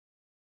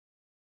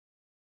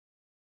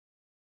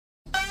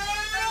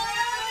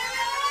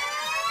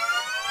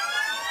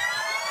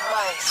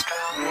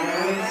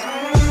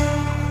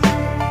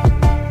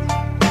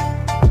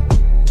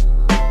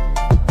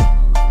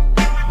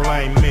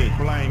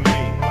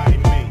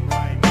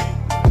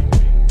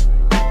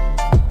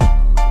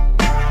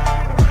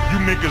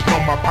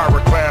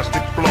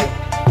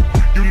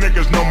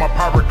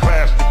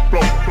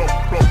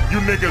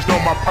on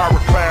my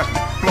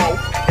pyroclastic flow.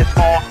 It's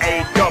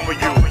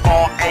R-A-W,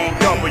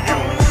 R-A-W.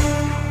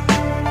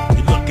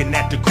 You're looking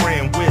at the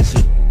Grand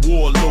Wizard,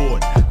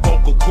 Warlord,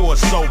 vocal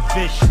cords so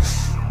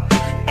vicious.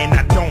 And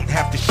I don't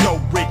have to show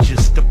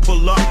riches to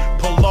pull off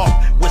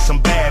with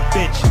some bad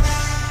bitches.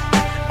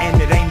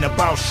 And it ain't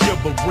about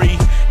chivalry,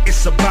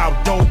 it's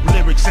about dope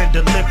lyrics and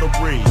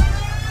delivery.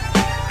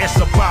 It's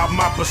about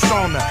my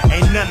persona.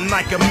 Ain't nothing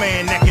like a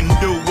man that can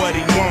do what he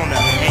wanna.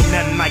 Ain't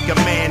nothing like a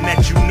man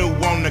that you knew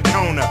on the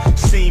corner.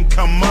 Seen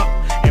come up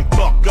and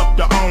fuck up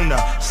the owner.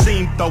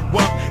 Seen throw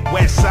up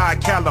Westside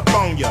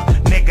California.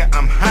 Nigga,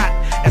 I'm hot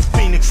as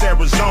Phoenix,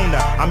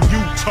 Arizona. I'm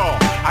Utah,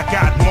 I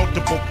got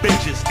multiple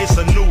bitches. It's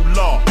a new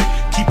law.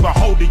 Keep a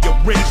hold of your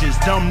riches.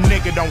 Dumb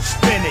nigga, don't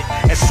spin it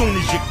as soon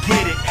as you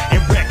get it. And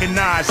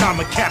recognize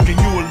I'm a captain,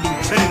 you a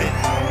lieutenant.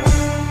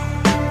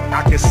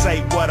 I can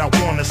say what I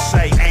wanna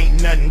say,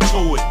 ain't nothing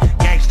to it.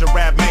 Gangsta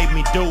rap made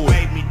me do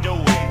it.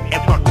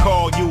 If I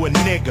call you a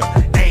nigga,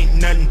 ain't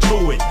nothing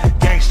to it.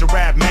 Gangsta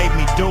rap made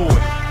me do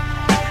it.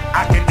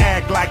 I can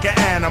act like an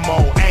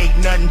animal, ain't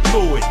nothing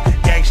to it.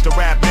 Gangsta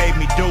rap made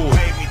me do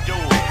it.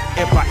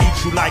 If I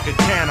eat you like a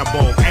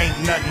cannibal, ain't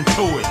nothing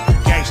to it.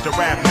 Gangsta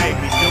rap made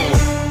me do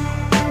it.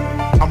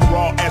 I'm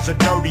raw as a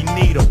dirty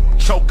needle,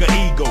 choke a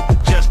eagle,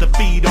 just to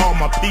feed all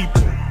my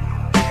people.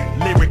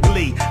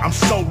 Lyrically, I'm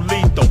so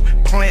lethal.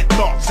 Plant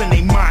thoughts in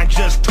they mind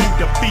just to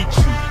defeat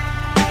you.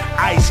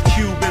 Ice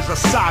Cube is a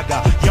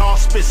saga. Y'all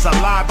spit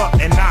saliva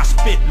and I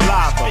spit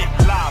lava.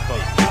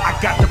 I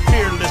got the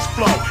fearless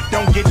flow.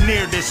 Don't get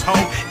near this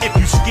hoe if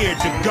you scared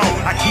to go.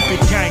 I keep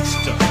it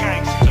gangster.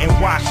 And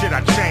why should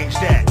I change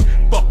that?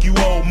 Fuck you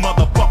old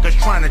motherfuckers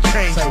trying to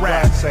change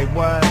rap. Say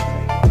what?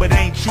 But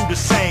ain't you the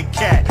same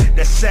cat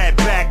that sat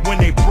back when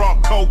they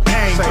brought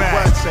cocaine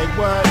back? Say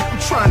what? I'm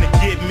trying to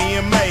get me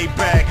a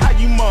Maybach. How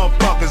you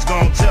motherfuckers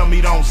gonna tell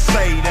me don't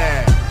say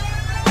that?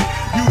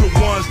 You the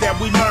ones that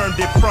we learned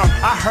it from.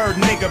 I heard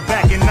nigga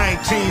back in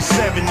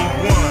 1971.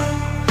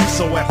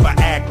 So if I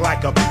act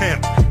like a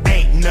pimp,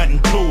 ain't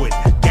nothing to it.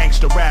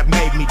 Gangsta rap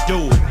made me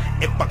do it.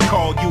 If I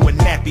call you a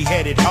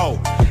nappy-headed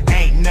hoe,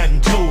 ain't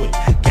nothing to it.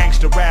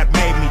 Gangsta rap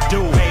made me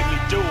do it.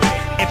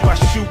 If I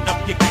shoot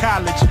up your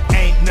college,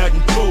 ain't nothing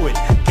to it.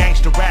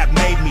 Gangsta rap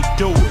made me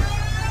do it.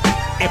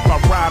 If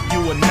I rob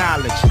you of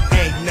knowledge,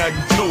 ain't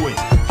nothing to it.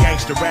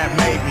 Gangsta rap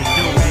made me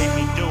do it.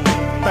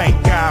 Thank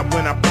God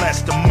when I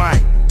bless the mic,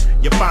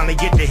 you finally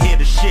get to hear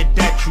the shit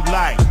that you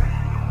like.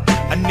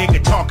 A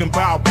nigga talking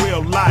about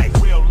real life,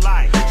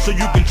 so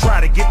you can try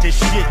to get this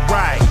shit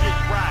right.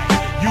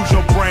 Use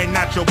your brain,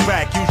 not your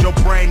back. Use your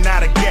brain,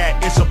 not a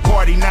gat. It's a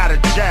party, not a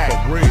jack.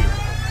 For real.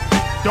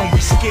 Don't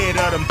be scared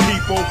of them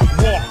people.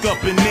 Walk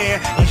up in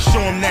there and show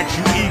them that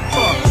you eat.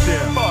 Fuck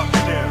them.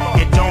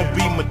 It don't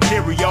be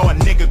material. A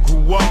nigga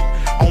grew up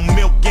on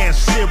milk and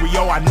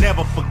cereal. I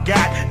never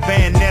forgot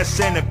Van Ness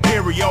and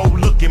Imperial.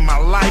 Look in my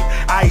life,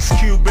 Ice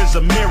Cube is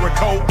a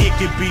miracle. It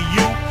could be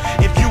you.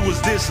 If you was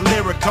this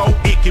lyrical,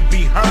 it could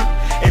be her.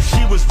 If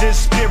she was this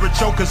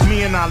spiritual, cause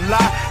me and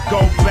Allah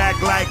go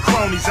back like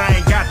cronies. I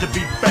ain't got to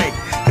be fake,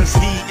 cause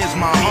he is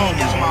my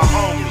homie.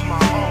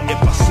 If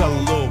I sell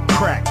a little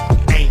crack,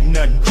 ain't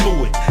nothing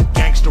to it.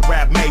 Gangsta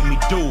rap made me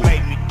do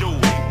it.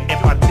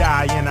 If I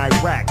die in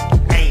Iraq,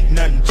 ain't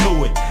nothing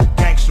to it.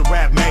 Gangsta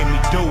rap made me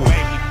do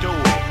it.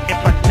 If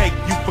I take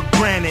you for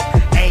granted,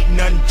 ain't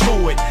nothing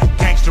to it.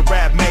 Gangsta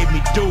rap made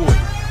me do it.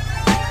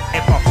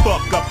 If I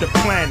fuck up the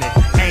planet,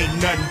 ain't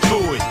nothing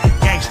to it.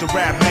 Gangsta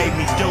rap made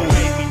me do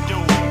it.